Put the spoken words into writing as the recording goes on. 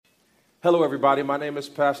Hello, everybody. My name is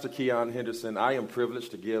Pastor Keon Henderson. I am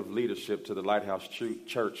privileged to give leadership to the Lighthouse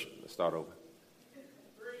Church. Let's start over.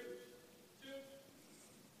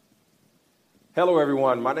 Hello,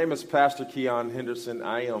 everyone. My name is Pastor Keon Henderson.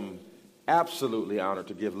 I am absolutely honored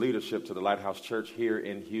to give leadership to the Lighthouse Church here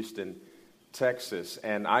in Houston, Texas.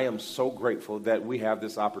 And I am so grateful that we have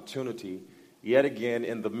this opportunity yet again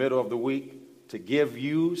in the middle of the week to give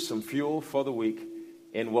you some fuel for the week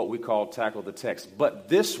in what we call Tackle the Text. But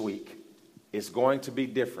this week, it's going to be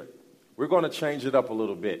different. We're going to change it up a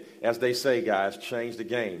little bit. As they say, guys, change the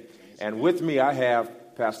game. And with me, I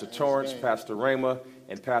have Pastor Torrance, Pastor Rama,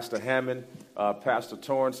 and Pastor Hammond. Pastor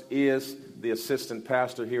Torrance is the assistant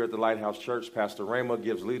pastor here at the Lighthouse Church. Pastor Rama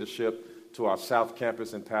gives leadership to our South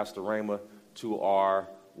Campus, and Pastor Rama to our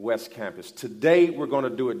West Campus. Today, we're going to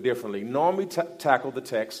do it differently. Normally, Tackle the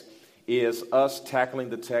Text is us tackling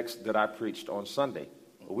the text that I preached on Sunday.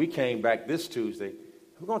 But we came back this Tuesday.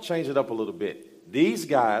 We're going to change it up a little bit. These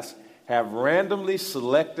guys have randomly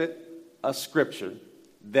selected a scripture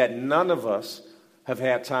that none of us have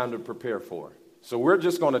had time to prepare for. So we're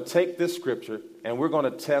just going to take this scripture and we're going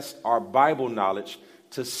to test our Bible knowledge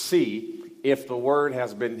to see if the word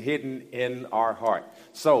has been hidden in our heart.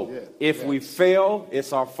 So if we fail,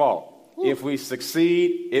 it's our fault. If we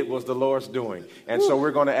succeed, it was the Lord's doing. And so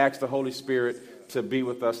we're going to ask the Holy Spirit to be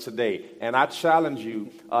with us today. And I challenge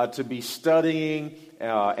you to be studying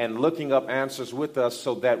and looking up answers with us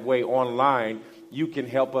so that way online you can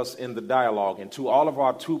help us in the dialogue. And to all of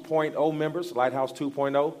our 2.0 members, Lighthouse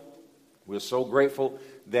 2.0, we're so grateful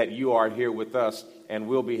that you are here with us, and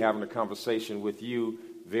we'll be having a conversation with you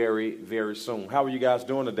very, very soon. How are you guys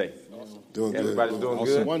doing today? Awesome. Doing good. Everybody's doing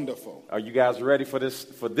awesome. good? Wonderful. Are you guys ready for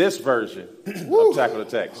this version of Tackle the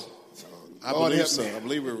Text? I believe so. I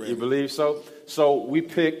believe we're ready. You believe so? So we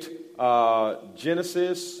picked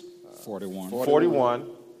Genesis 41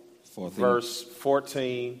 verse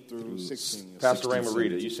 14 through 16. Pastor Raymond,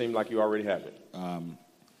 read it. You seem like you already have it.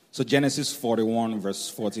 So Genesis 41, verse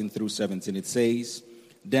 14 through 17, it says,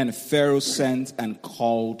 Then Pharaoh sent and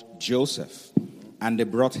called Joseph, and they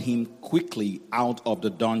brought him quickly out of the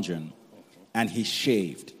dungeon, and he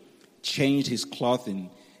shaved, changed his clothing,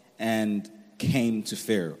 and came to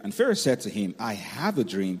Pharaoh. And Pharaoh said to him, I have a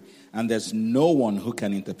dream, and there's no one who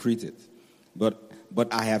can interpret it.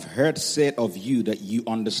 But I have heard said of you that you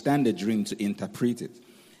understand the dream to interpret it.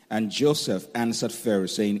 And Joseph answered Pharaoh,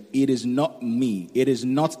 saying, It is not me, it is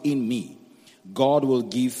not in me. God will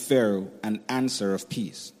give Pharaoh an answer of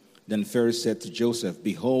peace. Then Pharaoh said to Joseph,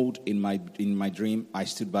 Behold, in my dream, I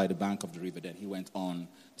stood by the bank of the river. Then he went on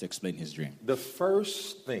to explain his dream. The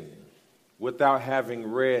first thing, without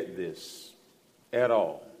having read this at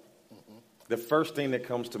all, the first thing that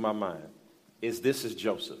comes to my mind is this is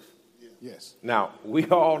Joseph. Yes. Now, we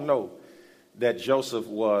all know that Joseph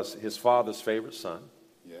was his father's favorite son.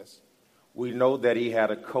 Yes. We know that he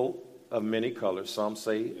had a coat of many colors. Some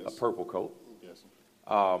say a purple coat. Yes.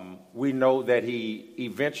 We know that he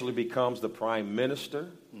eventually becomes the prime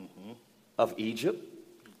minister of Egypt,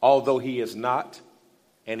 although he is not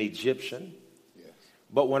an Egyptian. Yes.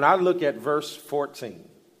 But when I look at verse 14,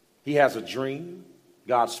 he has a dream.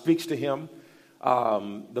 God speaks to him.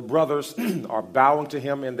 The brothers are bowing to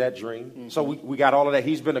him in that dream. So we got all of that.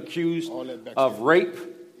 He's been accused of rape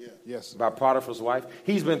by Potiphar's wife.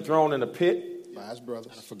 He's been thrown in a pit by his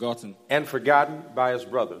brothers. Forgotten by his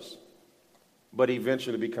brothers. But he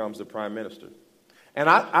eventually becomes the prime minister. And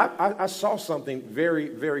I saw something very,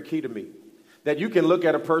 very key to me. That you can look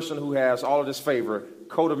at a person who has all of this favor,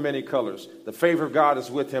 coat of many colors. The favor of God is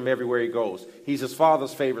with him everywhere he goes. He's his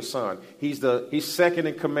father's favorite son. He's second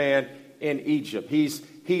in command in Egypt.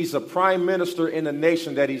 He's a prime minister in a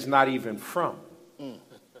nation that he's not even from.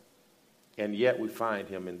 And yet we find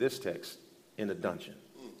him in this text in a dungeon.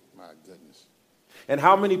 My goodness. And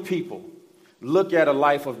how many people look at a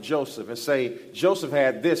life of Joseph and say, Joseph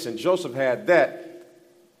had this and Joseph had that.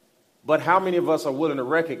 But how many of us are willing to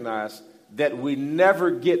recognize that we never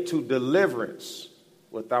get to deliverance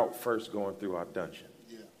without first going through our dungeon?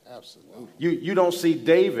 Yeah, absolutely. You don't see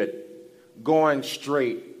David going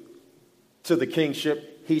straight to the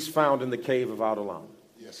kingship. He's found in the cave of Adullam.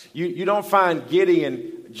 Yes. You don't find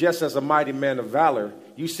Gideon just as a mighty man of valor.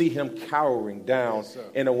 You see him cowering down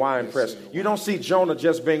in a wine press. You don't see Jonah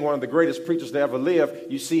just being one of the greatest preachers to ever live.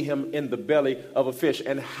 You see him in the belly of a fish.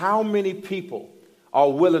 And how many people are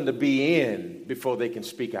willing to be in before they can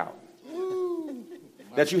speak out?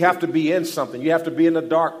 That you have to be in something. You have to be in a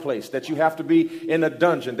dark place. That you have to be in a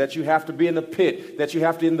dungeon. That you have to be in a pit. That you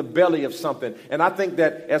have to be in the belly of something. And I think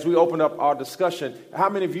that as we open up our discussion, how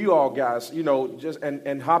many of you all guys, just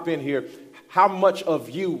and hop in here, how much of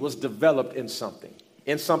you was developed in something?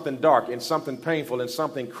 in something dark, in something painful, in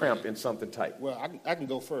something cramped, in something tight? Well, I can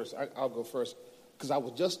go first. I'll go first because I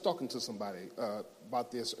was just talking to somebody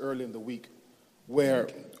about this early in the week where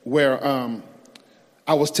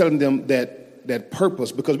I was telling them that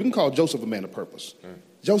purpose, because we can call Joseph a man of purpose.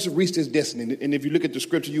 Joseph reached his destiny. And if you look at the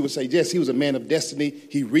scripture, you would say, yes, he was a man of destiny.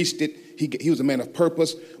 He reached it. He was a man of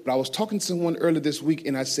purpose. But I was talking to someone earlier this week,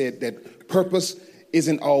 and I said that purpose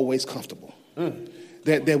isn't always comfortable.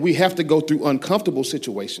 That we have to go through uncomfortable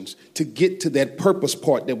situations to get to that purpose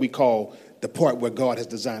part that we call the part where God has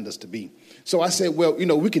designed us to be. So I said, well,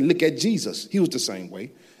 we can look at Jesus. He was the same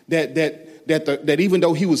way. That even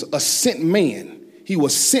though he was a sent man, he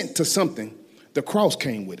was sent to something, the cross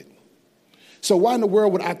came with it. So why in the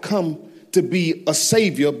world would I come to be a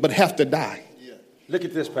savior but have to die? Yeah. Look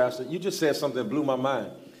at this, Pastor. You just said something that blew my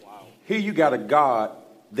mind. Wow. Here you got a God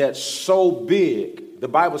that's so big, the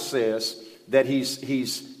Bible says that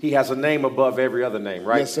he has a name above every other name,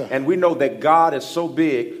 right? Yes, sir. And we know that God is so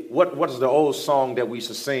big. What is the old song that we used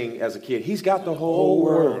to sing as a kid? He's got the whole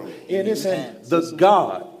world in his hand. The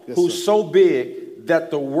God who's so big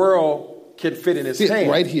that the world can fit in his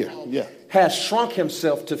hand. Right here, yeah. Has shrunk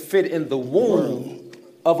himself to fit in the womb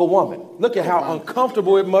of a woman. Look at how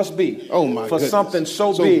uncomfortable it must be for something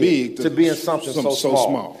so big to be in something so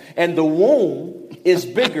small. And the womb is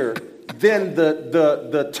bigger than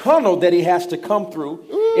the tunnel that he has to come through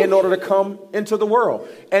in order to come into the world.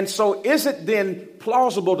 And so is it then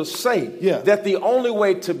plausible to say that the only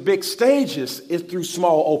way to big stages is through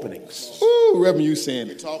small openings? Ooh, Reverend, you saying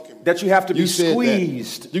it. That you have to be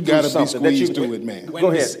squeezed. You got to be squeezed through it, man.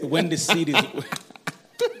 Go ahead. When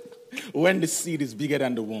the seed is bigger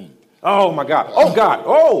than the womb. Oh, my God. Oh, God.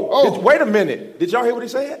 Oh. Wait a minute. Did y'all hear what he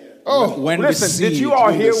said? Oh, listen, did you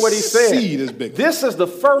all hear what he said? Seed is bigger. This is the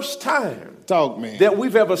first time that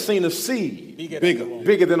we've ever seen a seed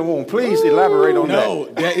bigger than the womb. Please elaborate on that. No,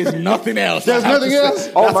 there is nothing else. There's nothing else?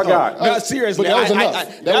 Oh, my God. No, seriously. That was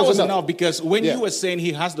enough. That was enough because when you were saying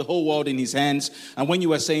he has the whole world in his hands, and when you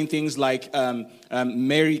were saying things like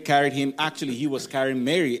Mary carried him, actually he was carrying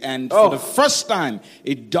Mary. And for the first time,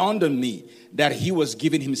 it dawned on me that he was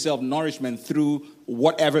giving himself nourishment through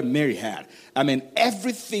whatever Mary had. I mean,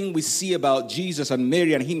 everything we see about Jesus and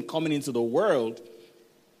Mary and him coming into the world,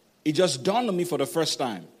 it just dawned on me for the first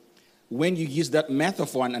time when you use that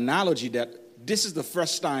metaphor and analogy that this is the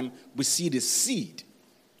first time we see the seed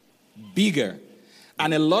bigger.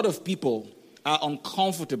 And a lot of people are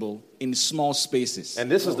uncomfortable in small spaces.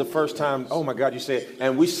 And this is the first time, oh my God, you said,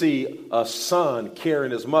 and we see a son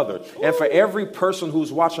carrying his mother. And for every person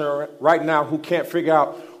who's watching right now who can't figure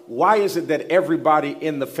out, why is it that everybody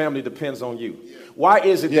in the family depends on you? Why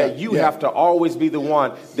is it that you have to always be the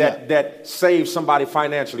one that saves somebody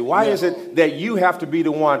financially? Why is it that you have to be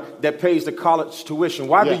the one that pays the college tuition?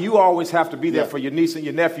 Why do you always have to be there for your niece and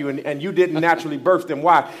your nephew and you didn't naturally birth them?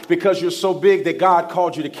 Why? Because you're so big that God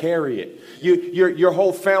called you to carry it. Your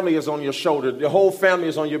whole family is on your shoulder. The whole family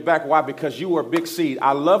is on your back. Why? Because you are a big seed.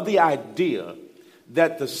 I love the idea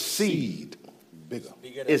that the seed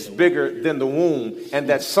is bigger than the womb, and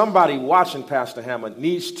that somebody watching Pastor Hammond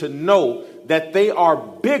needs to know that they are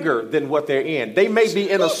bigger than what they're in. They may be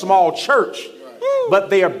in a small church, but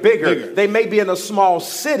they are bigger. They may be in a small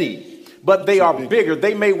city, but they are bigger.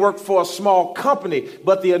 They may work for a small company,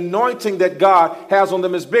 but the anointing that God has on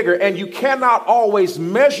them is bigger. And you cannot always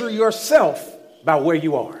measure yourself by where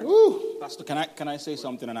you are. Pastor, can I say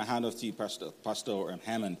something? And I hand off to you, Pastor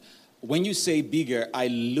Hammond. When you say bigger, I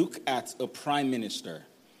look at a prime minister,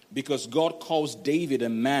 because God calls David a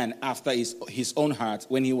man after his own heart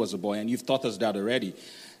when he was a boy, and you've taught us that already.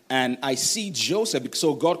 And I see Joseph,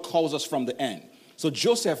 so God calls us from the end. So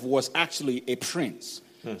Joseph was actually a prince.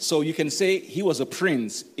 So you can say he was a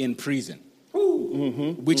prince in prison,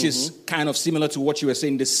 which is kind of similar to what you were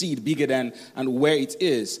saying, the seed bigger than and where it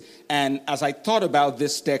is. And as I thought about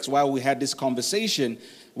this text while we had this conversation,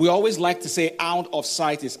 we always like to say out of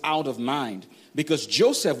sight is out of mind, because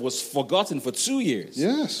Joseph was forgotten for 2 years.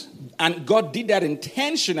 Yes. And God did that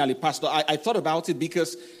intentionally, Pastor. I thought about it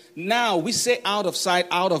because now we say out of sight,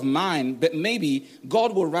 out of mind, but maybe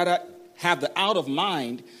God will rather have the out of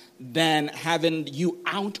mind than having you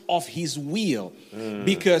out of his will.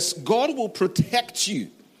 Because God will protect you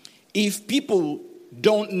if people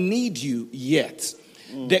don't need you yet.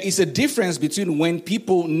 There is a difference between when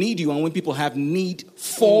people need you and when people have need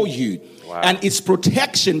for you. Wow. And it's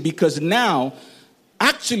protection, because now,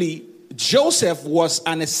 actually, Joseph was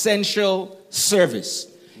an essential service.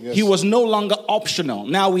 Yes. He was no longer optional.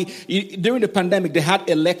 Now, during the pandemic, they had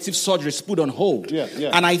elective surgeries put on hold.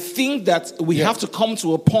 And I think that we have to come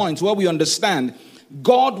to a point where we understand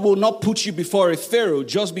God will not put you before a Pharaoh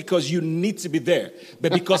just because you need to be there,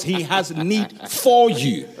 but because he has need for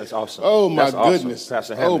you. That's awesome. Oh my That's awesome. goodness.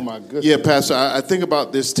 Pastor Oh Hammond. my goodness. Yeah, Pastor, I think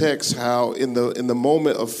about this text, how in the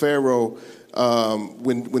moment of Pharaoh,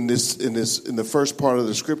 when in the first part of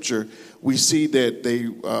the scripture, we see that they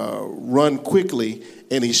run quickly,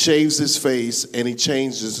 and he shaves his face and he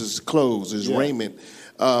changes his clothes, his raiment.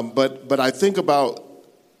 But I think about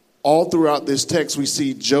all throughout this text, we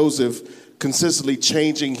see Joseph consistently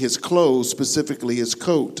changing his clothes, specifically his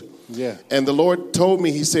coat. Yeah. And the Lord told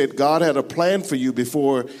me, he said, God had a plan for you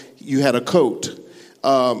before you had a coat.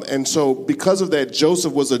 And so because of that,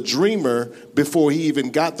 Joseph was a dreamer before he even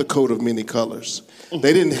got the coat of many colors.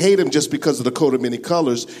 They didn't hate him just because of the coat of many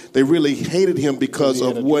colors. They really hated him because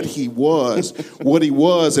of what he was. What he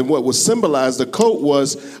was and what was symbolized. The coat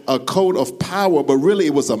was a coat of power, but really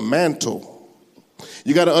it was a mantle.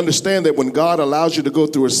 You got to understand that when God allows you to go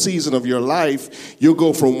through a season of your life, you'll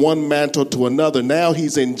go from one mantle to another. Now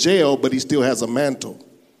he's in jail, but he still has a mantle.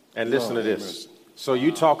 And listen to this. So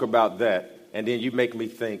you talk about that, and then you make me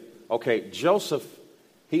think, okay, Joseph,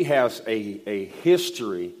 he has a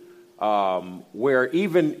history where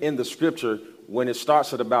even in the scripture, when it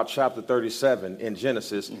starts at about chapter 37 in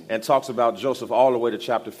Genesis and talks about Joseph all the way to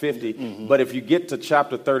chapter 50, but if you get to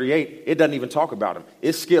chapter 38, it doesn't even talk about him.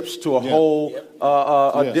 It skips to a whole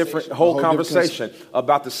whole conversation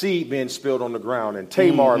about the seed being spilled on the ground and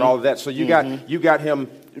Tamar and all of that. So you got him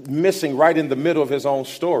missing right in the middle of his own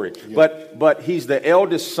story. But he's the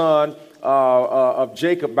eldest son of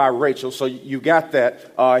Jacob by Rachel. So you got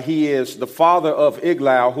that. He is the father of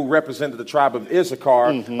Iglal, who represented the tribe of Issachar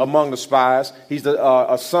among the spies. He's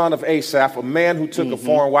a son of Asaph, a man who took a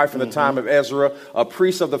foreign wife in the time of Ezra, a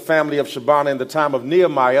priest of the family of Shabana in the time of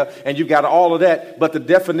Nehemiah. And you got all of that. But the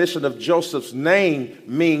definition of Joseph's name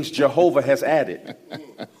means Jehovah has added.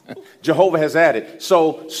 Jehovah has added.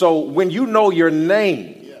 So when you know your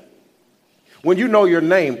name, when you know your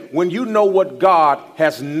name, when you know what God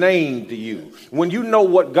has named you, when you know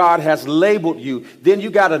what God has labeled you, then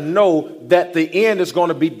you got to know that the end is going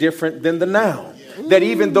to be different than the now. That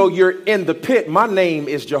even though you're in the pit, my name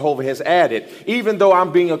is Jehovah has added. Even though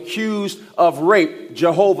I'm being accused of rape,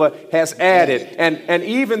 Jehovah has added. And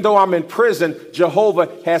even though I'm in prison,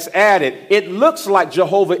 Jehovah has added. It looks like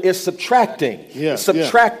Jehovah is subtracting,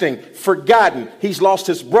 forgotten. He's lost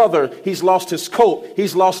his brother. He's lost his coat.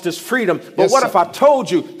 He's lost his freedom. But what if I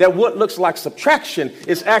told you that what looks like subtraction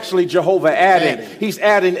is actually Jehovah adding? He's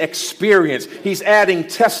adding experience. He's adding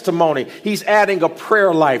testimony. He's adding a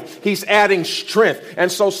prayer life. He's adding strength.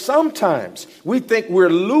 And so sometimes we think we're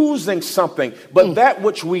losing something, but that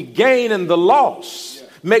which we gain in the loss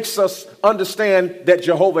makes us understand that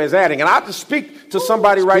Jehovah is adding. And I have to speak to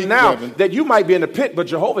somebody right now that you might be in the pit, but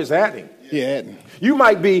Jehovah is adding. You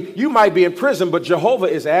might be in prison, but Jehovah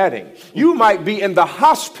is adding. You might be in the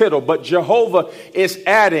hospital, but Jehovah is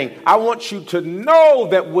adding. I want you to know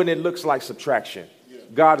that when it looks like subtraction,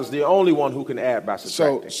 God is the only one who can add by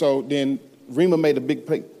subtracting. So then Rima made a big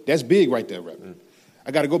plate. That's big right there, Reverend. I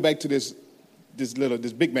got to go back to this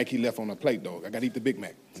Big Mac he left on a plate, dog. I got to eat the Big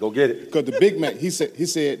Mac. Go get it. Because the Big Mac, he said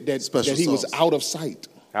that he was out of sight.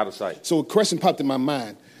 Out of sight. So a question popped in my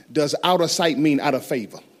mind. Does out of sight mean out of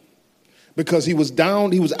favor? Because he was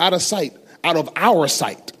out of sight, out of our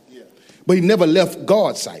sight. But he never left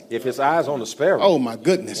God's sight. If his eyes on the sparrow. Oh, my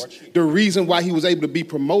goodness. The reason why he was able to be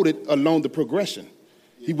promoted along the progression.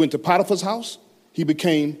 He went to Potiphar's house. He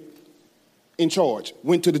became in charge.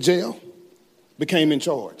 Went to the jail. Became in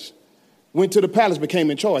charge. Went to the palace. Became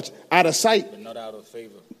in charge. Out of sight. But not out of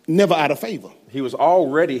favor. Never out of favor. He was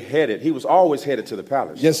already headed. He was always headed to the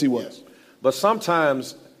palace. Yes, he was. But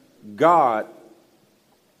sometimes God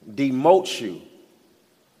demotes you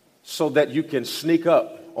so that you can sneak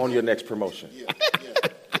up on your next promotion.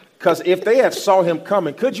 Because if they had saw him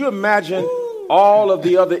coming, could you imagine all of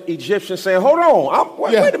the other Egyptians saying, hold on,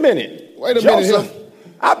 wait a minute. Joseph,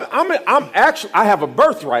 I have a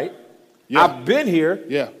birthright. I've been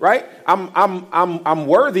here, right? I'm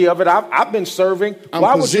worthy of it. I've been serving.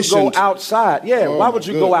 Why would you go outside? Why would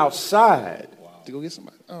you go outside? To go get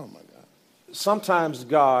somebody. Oh, my God. Sometimes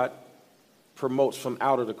God promotes from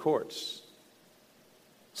out of the courts.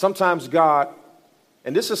 Sometimes God,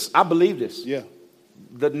 and this is, I believe this.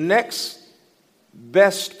 The next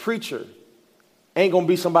best preacher ain't going to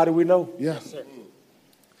be somebody we know. He's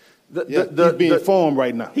being formed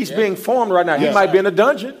right now. He's being formed right now. He might be in a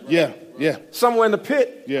dungeon. Somewhere in the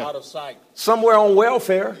pit. Out of sight. Somewhere on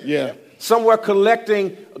welfare. Yeah. Somewhere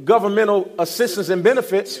collecting governmental assistance and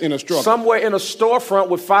benefits In a struggle. somewhere in a storefront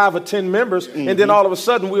with 5 or 10 members, and then all of a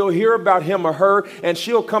sudden we'll hear about him or her, and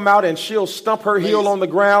she'll come out and she'll stump her heel on the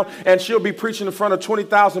ground, and she'll be preaching in front of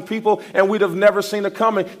 20,000 people, and we'd have never seen her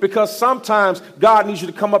coming, because sometimes God needs you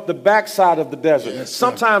to come up the backside of the desert.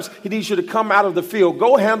 Sometimes he needs you to come out of the field.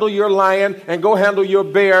 Go handle your lion and go handle your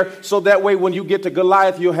bear, so that way when you get to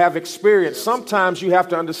Goliath, you'll have experience. Sometimes you have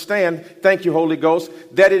to understand, thank you, Holy Ghost,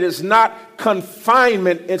 that it is not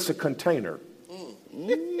confinement, it's a container.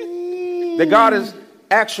 That God is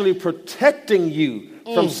actually protecting you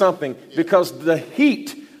from something, because the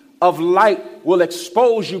heat of light will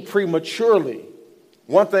expose you prematurely.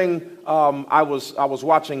 One thing, I was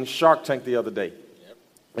watching Shark Tank the other day,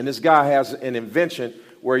 and this guy has an invention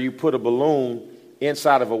where you put a balloon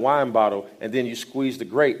inside of a wine bottle, and then you squeeze the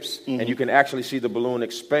grapes, and you can actually see the balloon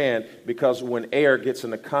expand, because when air gets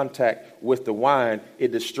into contact with the wine,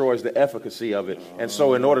 it destroys the efficacy of it. And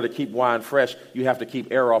so in order to keep wine fresh, you have to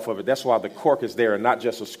keep air off of it. That's why the cork is there and not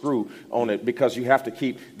just a screw on it, because you have to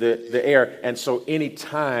keep the air. And so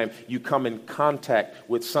anytime you come in contact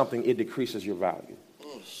with something, it decreases your value.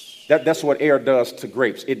 That's what air does to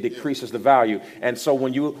grapes. It decreases the value. And so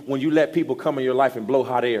when you let people come in your life and blow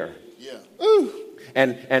hot air,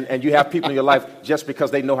 and you have people in your life just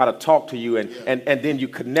because they know how to talk to you, and then you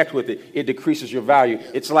connect with it, it decreases your value.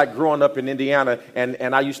 It's like growing up in Indiana,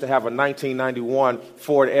 and I used to have a 1991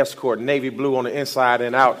 Ford Escort, navy blue on the inside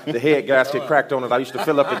and out. The head gasket cracked on it. I used to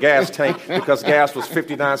fill up the gas tank because gas was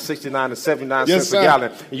 59, 69, and 79 cents a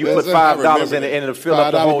gallon. And you put $5 in it, and it'll fill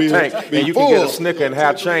up the whole tank. And you can get a Snicker and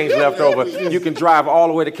have change left over. You can drive all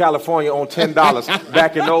the way to California on $10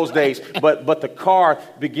 back in those days. But the car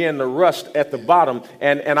began to rust at the bottom.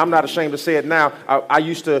 And I'm not ashamed to say it now. It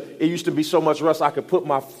used to be so much rust I could put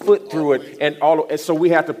my foot through it, and so we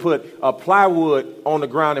had to put plywood on the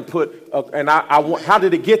ground and how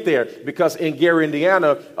did it get there? Because in Gary,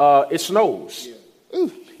 Indiana, it snows,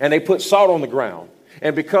 and they put salt on the ground.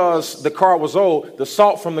 And because the car was old, the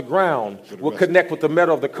salt from the ground would connect with the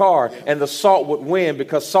metal of the car, and the salt would win,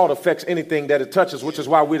 because salt affects anything that it touches, which is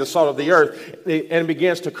why we're the salt of the earth, and it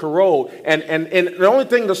begins to corrode. And the only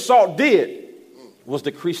thing the salt did was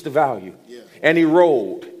decrease the value and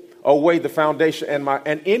erode away the foundation.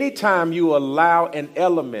 And anytime you allow an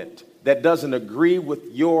element that doesn't agree with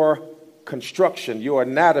your construction, your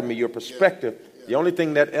anatomy, your perspective, the only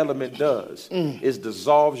thing that element does is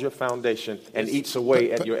dissolves your foundation and eats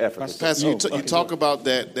away at your efforts. Pastor, you talk about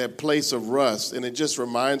that place of rust, and it just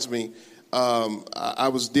reminds me, I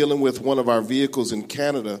was dealing with one of our vehicles in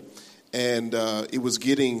Canada, and it was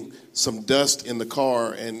getting some dust in the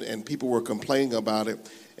car, and people were complaining about it.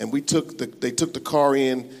 And they took the car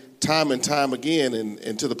in time and time again,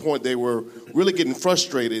 and to the point they were really getting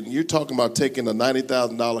frustrated. And you're talking about taking a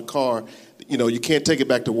 $90,000 car, you can't take it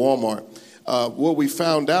back to Walmart. What we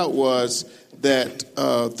found out was that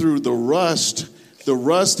through the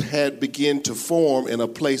rust had begun to form in a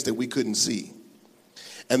place that we couldn't see.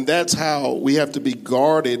 And that's how we have to be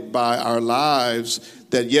guarded by our lives,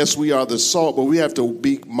 that yes, we are the salt, but we have to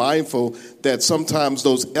be mindful that sometimes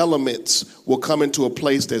those elements will come into a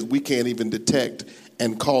place that we can't even detect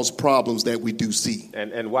and cause problems that we do see.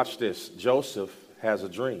 And watch this. Joseph has a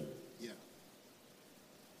dream.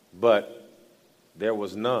 But there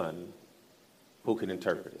was none who could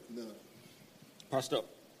interpret it. None. Pastor,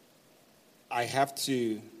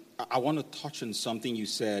 I want to touch on something you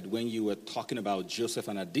said when you were talking about Joseph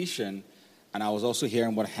and addition, and I was also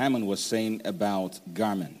hearing what Hammond was saying about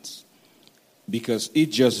garments. Because it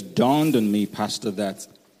just dawned on me, Pastor, that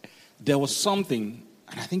there was something,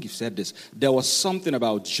 and I think you said this, there was something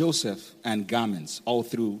about Joseph and garments all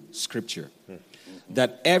through Scripture.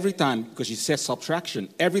 That every time, because you said subtraction,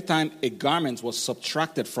 every time a garment was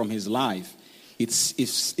subtracted from his life, it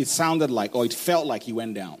sounded like, or it felt like he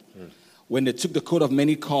went down. When they took the coat of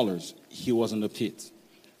many colors, he was in the pit.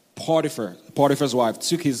 Potiphar's wife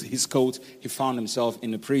took his coat, he found himself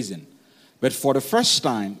in the prison. But for the first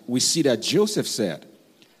time, we see that Joseph said,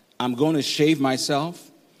 I'm going to shave myself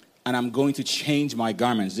and I'm going to change my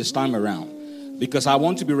garments this time around, because I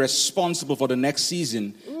want to be responsible for the next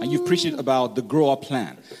season. And you've preached about the grow-up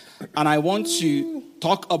plan. And I want to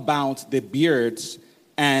talk about the beards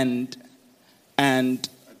and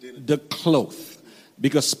the cloth,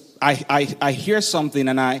 because I hear something,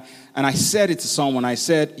 and I said it to someone. I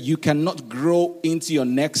said, you cannot grow into your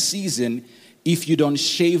next season if you don't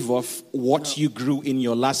shave off what you grew in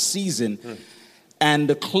your last season. And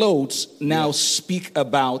the clothes now speak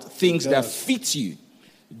about things that fit you.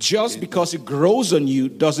 Just because it grows on you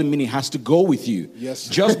doesn't mean it has to go with you. Yes.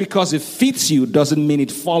 Just because it fits you doesn't mean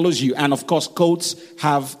it follows you. And of course, coats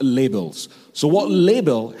have labels. So what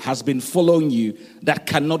label has been following you that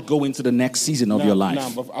cannot go into the next season of your life? Now,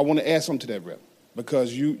 but I want to add something to that, Rev,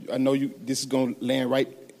 because I know this is going to land right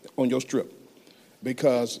on your strip.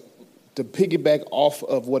 Because to piggyback off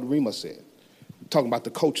of what Rima said, talking about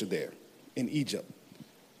the culture there in Egypt,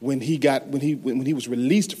 when he was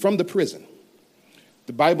released from the prison,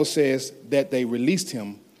 the Bible says that they released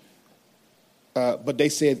him, but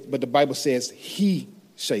the Bible says he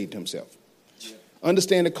shaved himself. Yeah.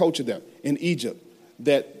 Understand the culture there in Egypt,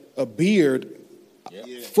 that a beard,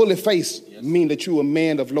 fully faced, mean that you're a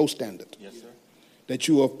man of low standard, that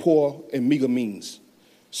you are poor and meager means.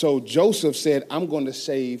 So Joseph said, I'm going to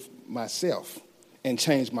shave myself and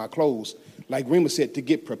change my clothes, like Rima said, to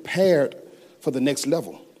get prepared for the next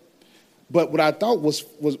level. But what I thought was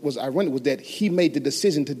ironic was that he made the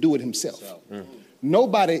decision to do it himself. Mm-hmm.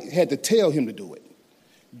 Nobody had to tell him to do it.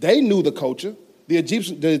 They knew the culture. The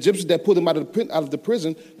Egyptians that put him out of the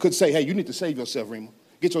prison could say, hey, you need to save yourself, Rima.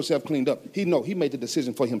 Get yourself cleaned up. He made the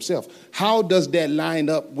decision for himself. How does that line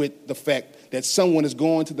up with the fact that someone is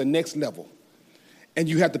going to the next level? And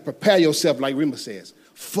you have to prepare yourself, like Rima says,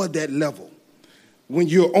 for that level. When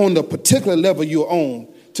you're on the particular level you're on,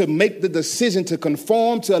 to make the decision to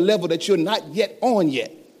conform to a level that you're not yet on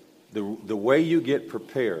yet. The way you get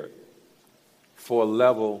prepared for a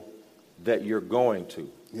level that you're going to,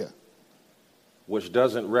 which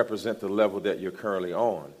doesn't represent the level that you're currently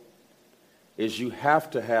on, is you have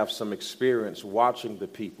to have some experience watching the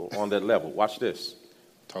people on that level. Watch this.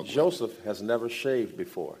 Joseph has never shaved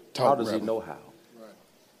before. How does he know how?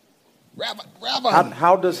 Reverend.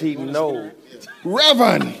 How does he know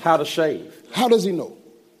Reverend. How to shave? How does he know?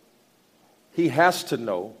 He has to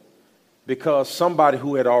know because somebody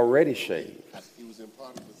who had already shaved. He was in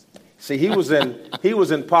Potiphar's. See, he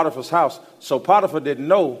was in Potiphar's house, so Potiphar didn't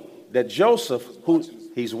know that Joseph,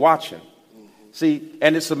 he's watching. Mm-hmm. See,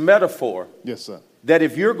 and it's a metaphor. Yes, sir. That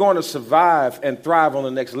if you're going to survive and thrive on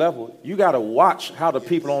the next level, you got to watch how the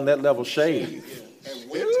people on that level shave.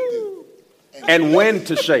 And when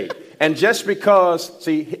to shave. And just because,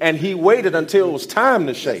 and he waited until it was time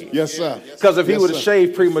to shave. Yes, sir. Because if he would have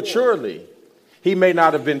shaved prematurely, he may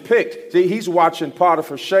not have been picked. See, he's watching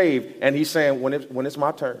Potiphar shave, and he's saying, when it's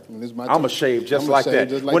my turn, I'm going to shave just like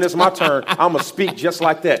that. When it's my turn, I'm going to speak just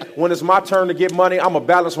like that. When it's my turn to get money, I'm going to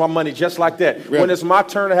balance my money just like that. When it's my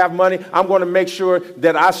turn to have money, I'm going to make sure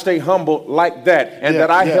that I stay humble like that and that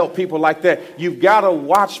I help people like that. You've got to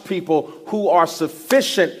watch people who are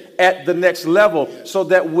sufficient at the next level so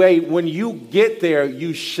that way when you get there,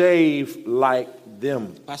 you shave like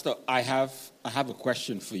them. Pastor, I have a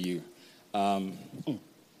question for you.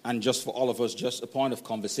 And just for all of us, just a point of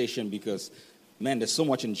conversation because, man, there's so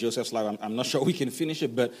much in Joseph's life. I'm not sure we can finish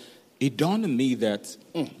it, but it dawned on me that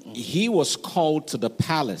he was called to the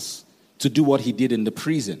palace to do what he did in the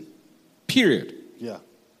prison, period. Yeah.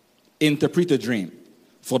 Interpret the dream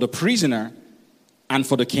for the prisoner and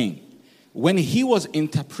for the king. When he was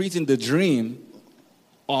interpreting the dream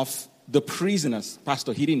of the prisoners,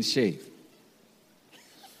 Pastor, he didn't shave.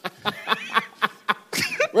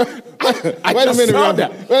 Wait a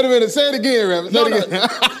minute. Say it again, Reverend.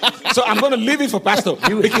 So I'm going to leave it for Pastor.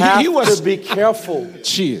 You have to be careful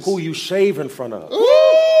who you shave in front of.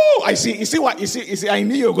 Ooh, I see. You see. I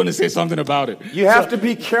knew you were going to say something about it. You have to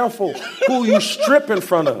be careful who you strip in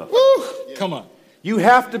front of. Come on. You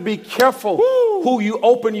have to be careful who you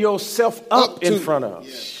open yourself up in front of.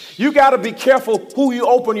 Yeah. You got to be careful who you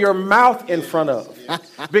open your mouth in front of.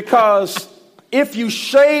 Because if you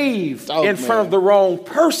shave in front of the wrong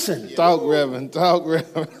person. Talk, Reverend.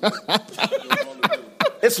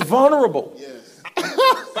 It's vulnerable. Yes.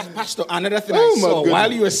 Pastor, another thing I saw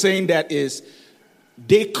while you were saying that is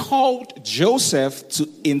they called Joseph to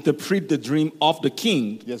interpret the dream of the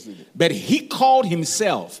king. Yes, they did. But he called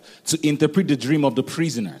himself to interpret the dream of the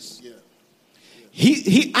prisoners. Yeah.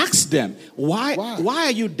 He asked them, why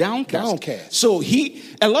are you downcast? So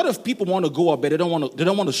a lot of people want to go up, but they don't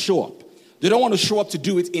want to show up. They don't want to show up to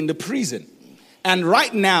do it in the prison. And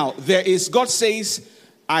right now, God says,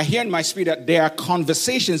 I hear in my spirit that there are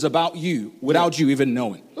conversations about you without you even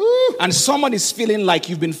knowing. Ooh. And someone is feeling like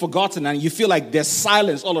you've been forgotten and you feel like there's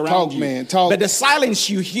silence all around you. But the silence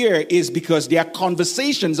you hear is because there are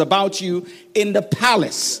conversations about you in the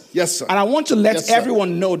palace. Yes, sir. And I want to let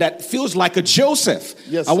everyone know that feels like a Joseph.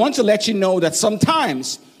 Yes, I want to let you know that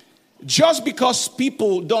sometimes just because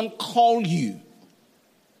people don't call you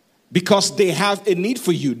because they have a need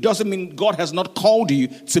for you doesn't mean God has not called you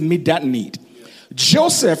to meet that need.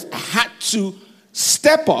 Joseph had to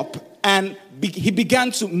step up and he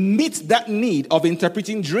began to meet that need of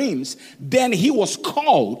interpreting dreams, then he was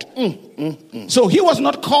called. So he was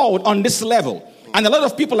not called on this level. And a lot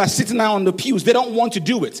of people are sitting now on the pews. They don't want to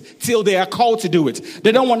do it till they are called to do it.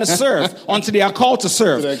 They don't want to serve until they are called to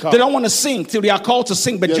serve. They don't want to sing till they are called to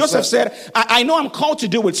sing. But Joseph said, I know I'm called to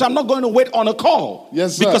do it, so I'm not going to wait on a call.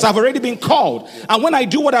 Because I've already been called. And when I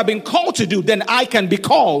do what I've been called to do, then I can be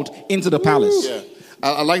called into the palace. Yeah.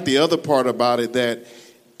 I like the other part about it, that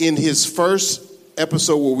in his first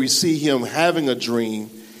episode where we see him having a dream,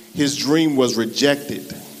 his dream was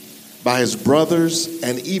rejected by his brothers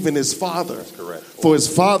and even his father. That's correct. For his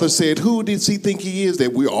father said, who does he think he is,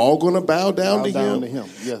 that we're all going to bow down to him?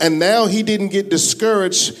 Yes. And now he didn't get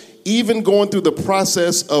discouraged, even going through the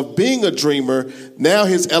process of being a dreamer. Now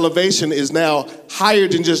his elevation is now higher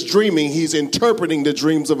than just dreaming. He's interpreting the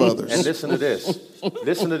dreams of others. And listen to this.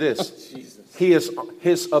 Listen to this.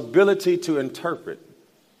 His ability to interpret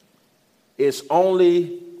is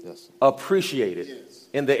only appreciated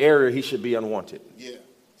in the area he should be unwanted. Yeah.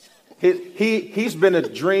 He's been a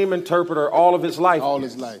dream interpreter all of his life. All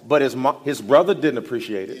his life. But his brother didn't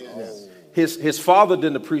appreciate it. Yes. His father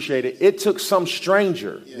didn't appreciate it. It took some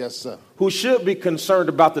stranger who should be concerned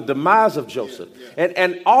about the demise of Joseph.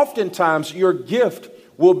 And oftentimes your gift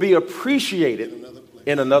will be appreciated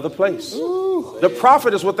in another place. The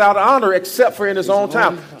prophet is without honor except for in his own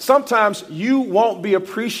time. Sometimes you won't be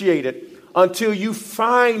appreciated until you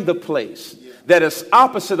find the place that is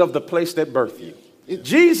opposite of the place that birthed you.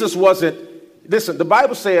 Jesus wasn't, listen, the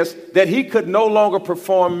Bible says that he could no longer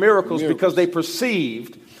perform miracles because they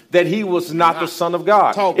perceived that he was not the Son of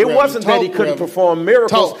God. It wasn't that he couldn't perform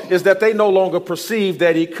miracles, it's that they no longer perceived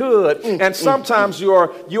that he could. And sometimes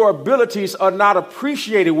your abilities are not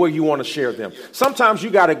appreciated where you want to share them. Sometimes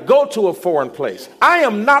you got to go to a foreign place. I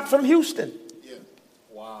am not from Houston.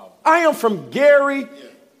 I am from Gary,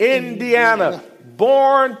 Indiana,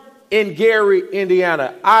 born in Gary,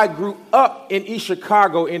 Indiana. I grew up in East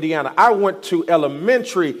Chicago, Indiana. I went to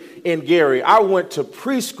elementary in Gary. I went to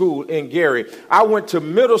preschool in Gary. I went to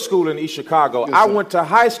middle school in East Chicago. I went to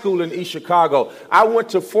high school in East Chicago. I went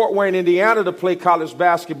to Fort Wayne, Indiana to play college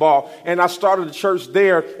basketball, and I started a church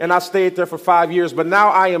there, and I stayed there for 5 years. But now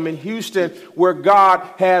I am in Houston, where God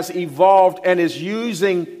has evolved and is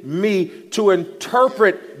using me to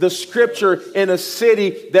interpret the scripture in a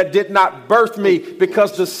city that did not birth me,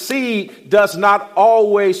 because the seed does not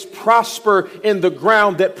always prosper in the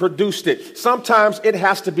ground that produced it. Sometimes it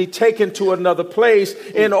has to be taken to another place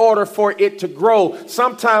in order for it to grow.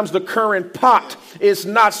 Sometimes the current pot is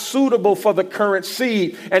not suitable for the current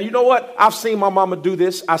seed. And you know what? I've seen my mama do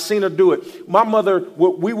this. I've seen her do it. My mother,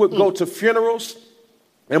 we would go to funerals.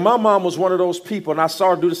 And my mom was one of those people, and I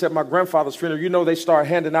saw her do this at my grandfather's funeral. You know, they start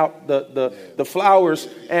handing out the flowers,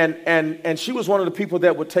 and she was one of the people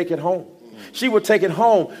that would take it home. She would take it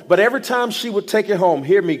home, but every time she would take it home,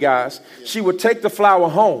 hear me guys, she would take the flower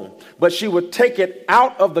home, but she would take it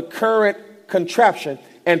out of the current contraption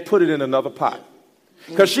and put it in another pot.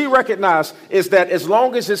 Because she recognized is that as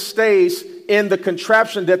long as it stays in the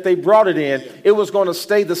contraption that they brought it in, it was going to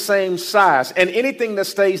stay the same size. And anything that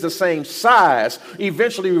stays the same size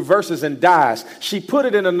eventually reverses and dies. She put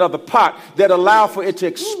it in another pot that allowed for it to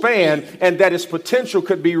expand and that its potential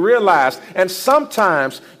could be realized. And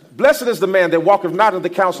sometimes, blessed is the man that walketh not in the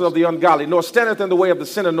counsel of the ungodly, nor standeth in the way of the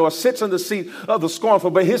sinner, nor sits in the seat of the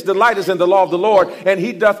scornful, but his delight is in the law of the Lord, and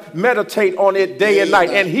he doth meditate on it day and night.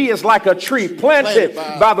 And he is like a tree planted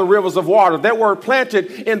by the rivers of water. That word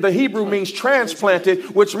planted in the Hebrew means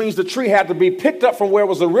transplanted, which means the tree had to be picked up from where it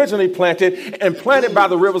was originally planted and planted by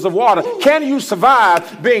the rivers of water. Can you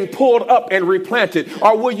survive being pulled up and replanted?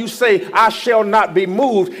 Or will you say, I shall not be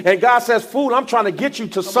moved? And God says, fool, I'm trying to get you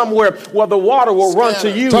to somewhere where the water will run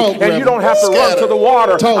to you. And you don't have to run to the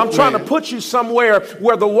water. I'm trying to put you somewhere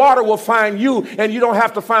where the water will find you and you don't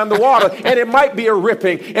have to find the water. And it might be a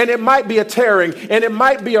ripping, and it might be a tearing, and it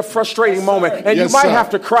might be a frustrating moment. And you might have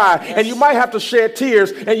to cry, and you might have to shed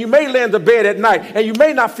tears, and you may lay in the bed at night, and you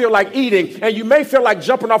may not feel like eating, and you may feel like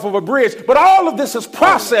jumping off of a bridge. But all of this is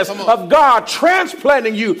process of God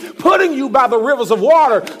transplanting you, putting you by the rivers of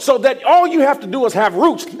water, so that all you have to do is have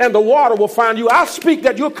roots, and the water will find you. I speak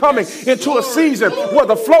that you're coming into a season where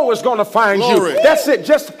the flow is going to find you. That's it.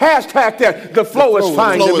 Just hashtag that. The flow is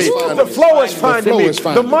finding me. The flow is finding me.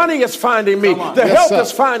 The money is finding me. The health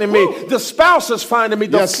is finding me. The spouse is finding me.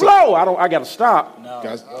 The flow. I got to stop.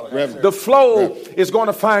 The flow is going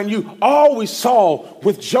to find you. All we saw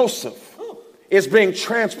with Joseph is being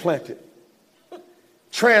transplanted.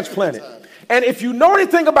 Transplanted. And if you know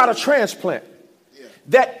anything about a transplant,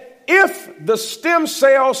 that if the stem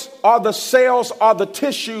cells or the cells or the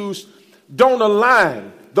tissues don't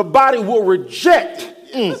align the body will reject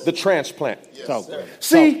the transplant. Talk.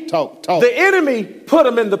 See, Talk. the enemy put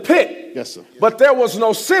him in the pit, Yes, sir. but there was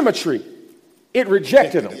no symmetry. It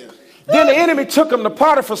rejected him. Then the enemy took him to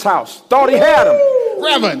Potiphar's house, thought he had him,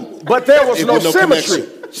 Reverend. but there was no symmetry.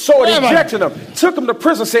 connection. So it ejected him. Took him to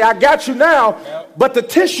prison, say, I got you now, but the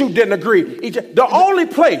tissue didn't agree. The only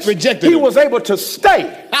place Rejected he him. was able to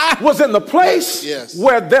stay was in the place Yes.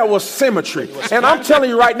 where there was symmetry. And I'm telling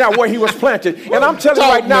you right now where he was planted. And I'm telling you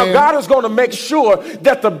Talk, right now, man. God is going to make sure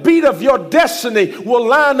that the beat of your destiny will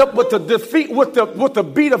line up with the defeat, with the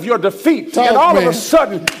beat of your defeat. Talk, and all of man. a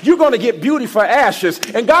sudden, you're going to get beauty for ashes.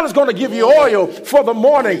 And God is going to give you oil for the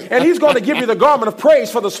morning. And he's going to give you the garment of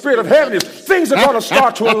praise for the spirit of heaviness. Things are going to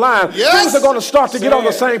start to align. Yes. Things are going to start to get on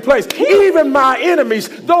the same place. Even my enemies,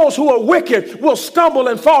 those who are wicked, will stumble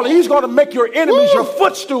and fall. And he's going to make your enemies your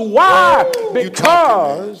footstool. Why?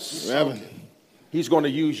 Because Reverend. he's going to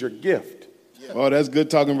use your gift. Oh, that's good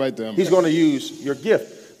talking right there. He's going to use your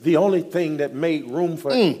gift. The only thing that made room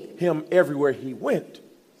for him everywhere he went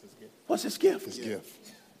was his gift.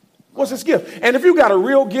 Was his gift. And if you got a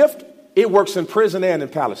real gift, it works in prison and in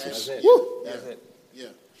palaces. That's it. Yeah.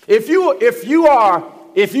 If you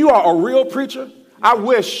are a real preacher, I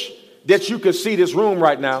wish that you could see this room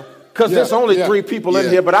right now. Because there's only 3 people in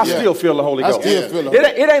here, but I still feel the Holy Ghost. still feel the Holy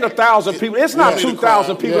It ain't 1,000 people. It's not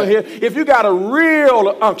 2,000 people in here. If you got a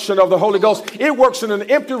real unction of the Holy Ghost, it works in an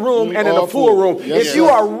empty room and in a full room. Yes, if you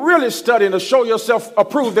are really studying to show yourself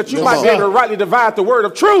approved that you might be able to rightly divide the word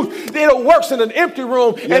of truth, it works in an empty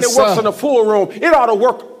room and it works in a full room. It ought to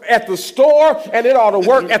work at the store and it ought to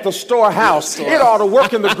work at the storehouse. It ought to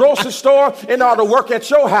work in the grocery store and it ought to work at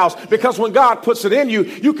your house, because when God puts it in you,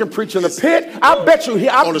 you can preach in the pit. I bet you he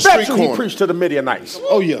preached to the Midianites.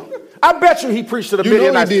 Oh, yeah. I bet you he preached to the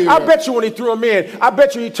Midianites. I bet you when he threw them in, I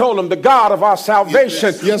bet you he told them the God of our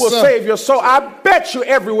salvation will save your soul. I bet you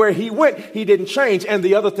everywhere he went, he didn't change. And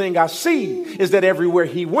the other thing I see is that everywhere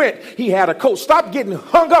he went, he had a coat. Stop getting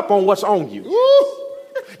hung up on what's on you.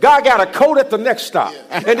 God got a coat at the next stop.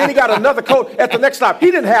 And then he got another coat at the next stop. He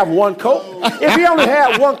didn't have one coat. If he only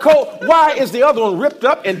had one coat, why is the other one ripped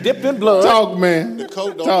up and dipped in blood? Talk, man. The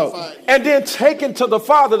coat don't define you. And then taken to the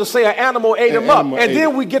Father to say an animal ate him up. And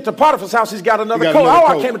then we get to Potiphar's house, he's got another coat.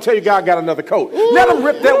 I came to tell you God got another coat. Let him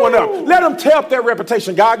rip that one up. Let him tear up their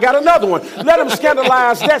reputation. God got another one. Let him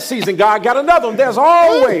scandalize that season. God got another one. There's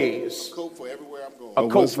always A coat for everywhere I'm going.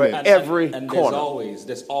 a coat for every and corner.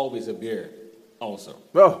 there's always a beard also.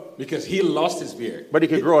 Oh, Because he lost his beard. but he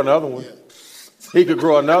could grow another one. He could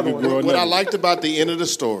grow another one. What I liked about the end of the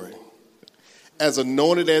story, as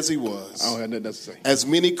anointed as he I don't was, have nothing else to say. as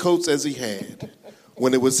many coats as he had,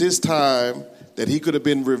 when it was his time that he could have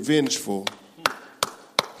been revengeful,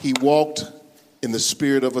 he walked in the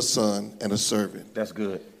spirit of a son and a servant. That's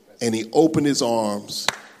good. And he opened his arms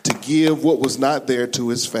to give what was not there to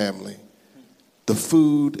his family, the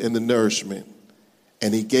food and the nourishment,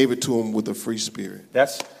 and he gave it to him with a free spirit.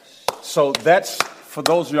 That's for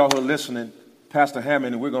those of y'all who are listening, Pastor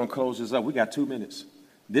Hammond, and we're going to close this up. We got 2 minutes.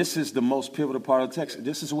 This is the most pivotal part of the text.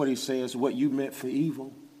 This is what he says: what you meant for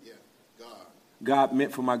evil, God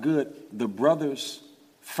meant for my good. The brothers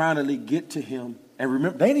finally get to him. And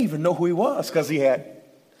remember, they didn't even know who he was because he had.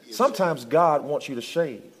 Sometimes God wants you to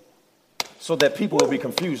shade so that people will be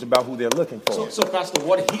confused about who they're looking for. So Pastor,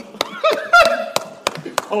 what he...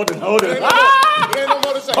 Hold it. No.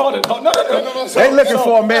 They looking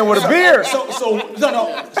for a man with a beard. So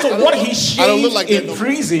what he I don't look shaved like that in no more.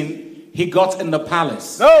 prison, he got in the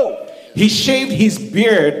palace. No. He shaved his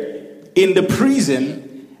beard in the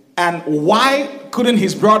prison, and why couldn't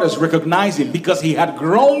his brothers recognize him? Because he had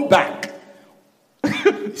grown back.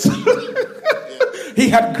 He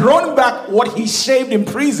had grown back what he shaved in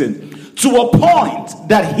prison to a point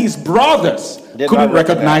that his brothers couldn't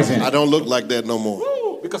recognize him. I don't look like that no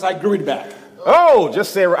more. Because I grew it back. Oh,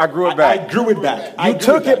 just say I grew it back. I grew it back. You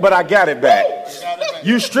took it, but I got it back.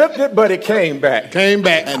 You stripped it, but it came back. Came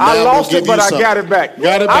back. And now I I'm lost gonna it, give but you I something. got it back.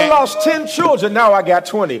 Got it I back. lost 10 children, now I got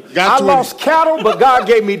 20. Got I 20. lost cattle, but God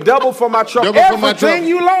gave me double for my trouble. Double for my trouble. Everything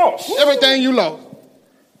you lost. Everything you lost.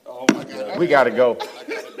 We got to go.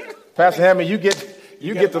 Pastor Hammond, you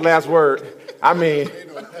get the last word. I mean,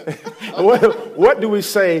 what do we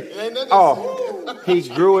say? Oh, he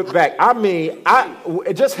grew it back. I mean,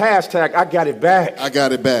 just hashtag, I got it back. I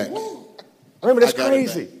got it back. Remember, that's I got it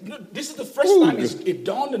crazy. This is the first time it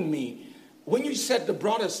dawned on me. When you said the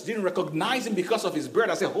brothers didn't recognize him because of his beard,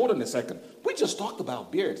 I said, hold on a second. We just talked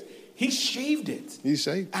about beards. He shaved it. He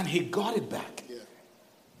shaved. And he got it back. Yeah.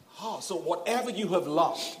 Oh, so whatever you have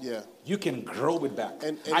lost, Yeah. you can grow it back.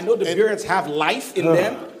 And I know the beards have life in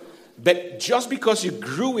them. But just because you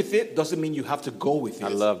grew with it doesn't mean you have to go with it. I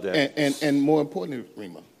love that. And more importantly,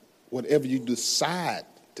 Rima, whatever you decide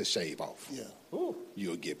to shave off,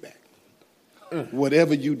 you'll get back.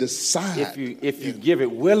 Whatever you decide. If you give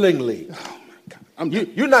it willingly.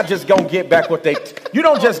 You're not just going to get back what you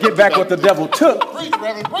don't just get back what the devil took.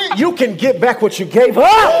 You can get back what you gave up.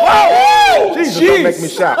 Oh, Jesus, don't make me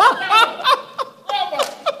shout.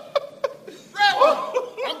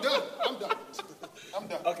 I'm done.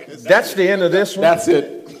 Okay. That's the end of this one. That's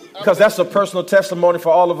it. Because that's a personal testimony for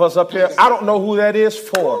all of us up here. I don't know who that is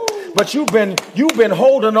for, but you've been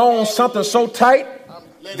holding on something so tight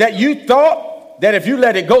that you thought that if you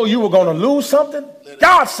let it go, you were going to lose something.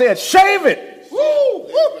 God said, shave it.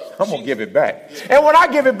 I'm going to give it back. And when I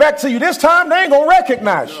give it back to you this time, they ain't going to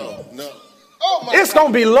recognize you. It's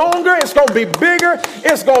going to be longer. It's going to be bigger.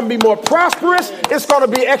 It's going to be more prosperous. It's going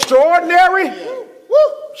to be extraordinary.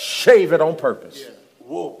 Shave it on purpose.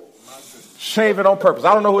 Shave it on purpose.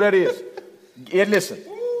 I don't know who that is. And listen,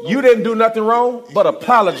 you didn't do nothing wrong, but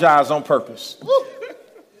apologize on purpose.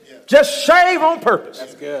 Just shave on purpose.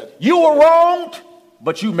 That's good. You were wronged,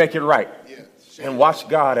 but you make it right. And watch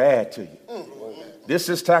God add to you. This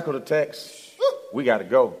is Tackle the Text. We got to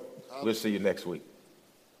go. We'll see you next week.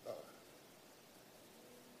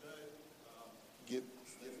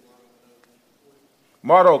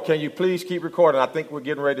 Marto, can you please keep recording? I think we're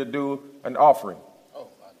getting ready to do an offering.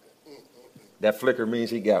 That flicker means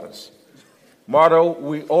he got us. Marto,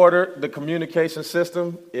 we ordered the communication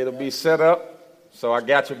system. It'll be set up. So I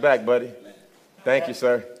got your back, buddy. Thank you,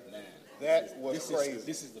 sir. That was crazy.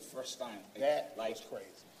 This is the first time. That was crazy.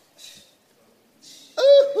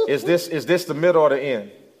 Is this the middle or the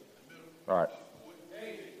end? All right.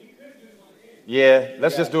 Yeah,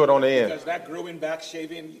 let's just do it on the end. Because that growing back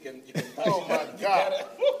shaving, you can Oh my God.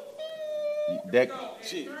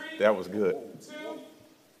 That was good.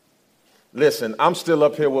 Listen, I'm still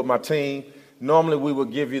up here with my team. Normally we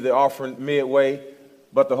would give you the offering midway,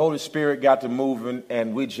 but the Holy Spirit got to moving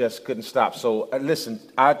and we just couldn't stop. So listen,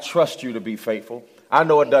 I trust you to be faithful. I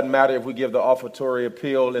know it doesn't matter if we give the offertory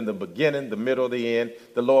appeal in the beginning, the middle, the end.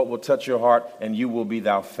 The Lord will touch your heart and you will be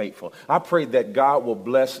thou faithful. I pray that God will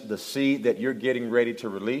bless the seed that you're getting ready to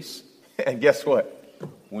release. And guess what?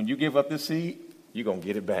 When you give up this seed, you're going to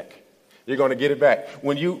get it back. You're going to get it back.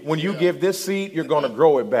 When you give this seed, you're going to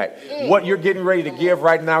grow it back. What you're getting ready to give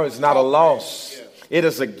right now is not a loss. It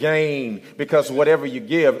is a gain, because whatever you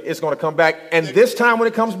give, it's going to come back. And this time when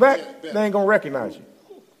it comes back, they ain't going to recognize you.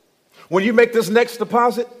 When you make this next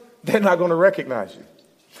deposit, they're not going to recognize you.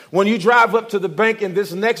 When you drive up to the bank in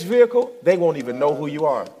this next vehicle, they won't even know who you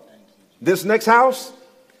are. This next house,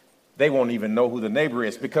 they won't even know who the neighbor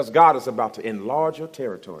is, because God is about to enlarge your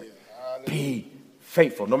territory. Be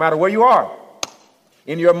faithful, no matter where you are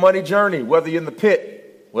in your money journey, whether you're in the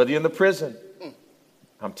pit, whether you're in the prison.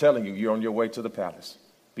 I'm telling you, you're on your way to the palace.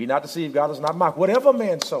 Be not deceived, God is not mocked. Whatever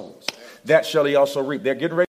man sows, that shall he also reap. They're getting ready.